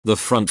The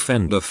front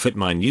fender fit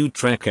my new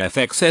Trek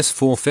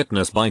FXS4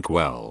 fitness bike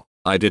well.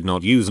 I did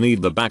not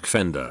need the back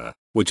fender,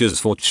 which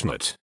is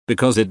fortunate,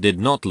 because it did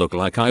not look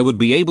like I would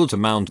be able to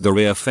mount the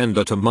rear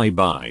fender to my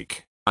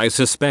bike. I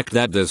suspect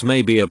that this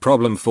may be a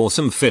problem for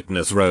some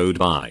fitness road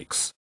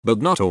bikes, but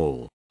not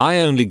all. I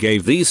only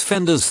gave these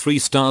fenders 3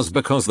 stars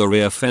because the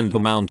rear fender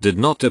mount did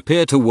not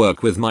appear to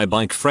work with my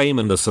bike frame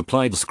and the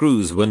supplied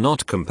screws were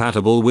not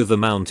compatible with the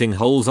mounting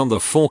holes on the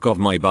fork of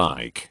my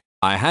bike.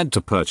 I had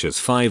to purchase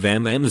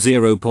 5mm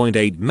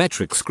 0.8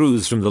 metric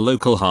screws from the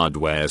local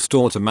hardware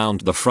store to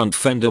mount the front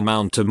fender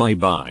mount to my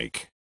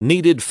bike.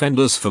 Needed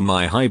fenders for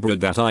my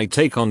hybrid that I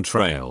take on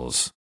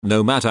trails.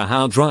 No matter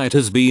how dry it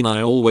has been,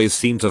 I always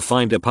seem to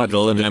find a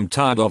puddle and am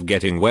tired of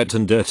getting wet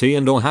and dirty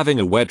and or having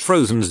a wet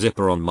frozen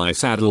zipper on my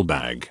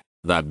saddlebag.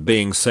 That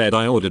being said,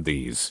 I ordered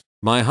these.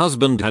 My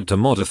husband had to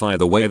modify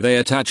the way they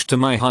attach to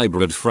my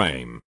hybrid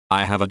frame.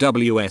 I have a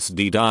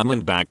WSD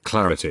Diamondback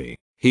Clarity.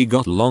 He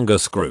got longer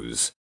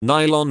screws,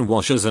 nylon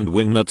washers and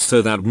wing nuts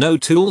so that no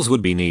tools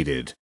would be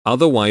needed.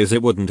 Otherwise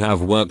it wouldn't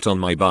have worked on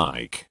my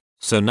bike.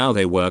 So now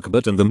they work,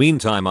 but in the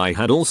meantime I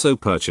had also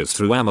purchased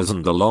through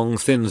Amazon the long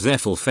thin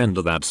Zeffel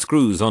fender that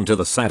screws onto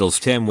the saddle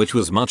stem, which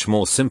was much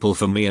more simple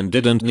for me and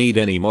didn't need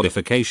any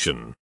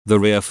modification. The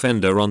rear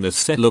fender on this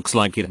set looks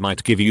like it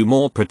might give you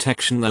more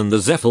protection than the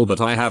Zeffel,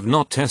 but I have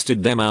not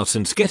tested them out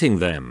since getting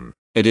them.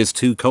 It is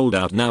too cold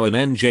out now in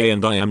NJ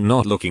and I am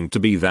not looking to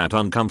be that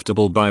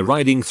uncomfortable by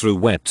riding through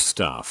wet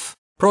stuff.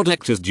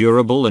 Product is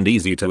durable and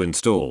easy to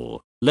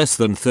install. Less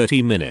than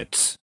 30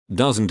 minutes.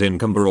 Doesn't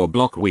encumber or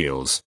block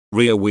wheels.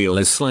 Rear wheel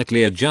is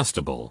slightly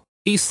adjustable.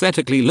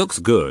 Aesthetically looks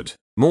good.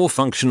 More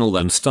functional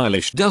than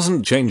stylish.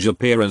 Doesn't change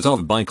appearance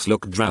of bikes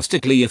look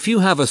drastically if you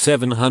have a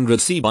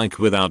 700c bike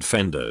without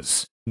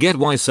fenders. Get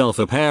yourself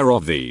a pair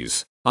of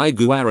these. I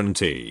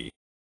guarantee.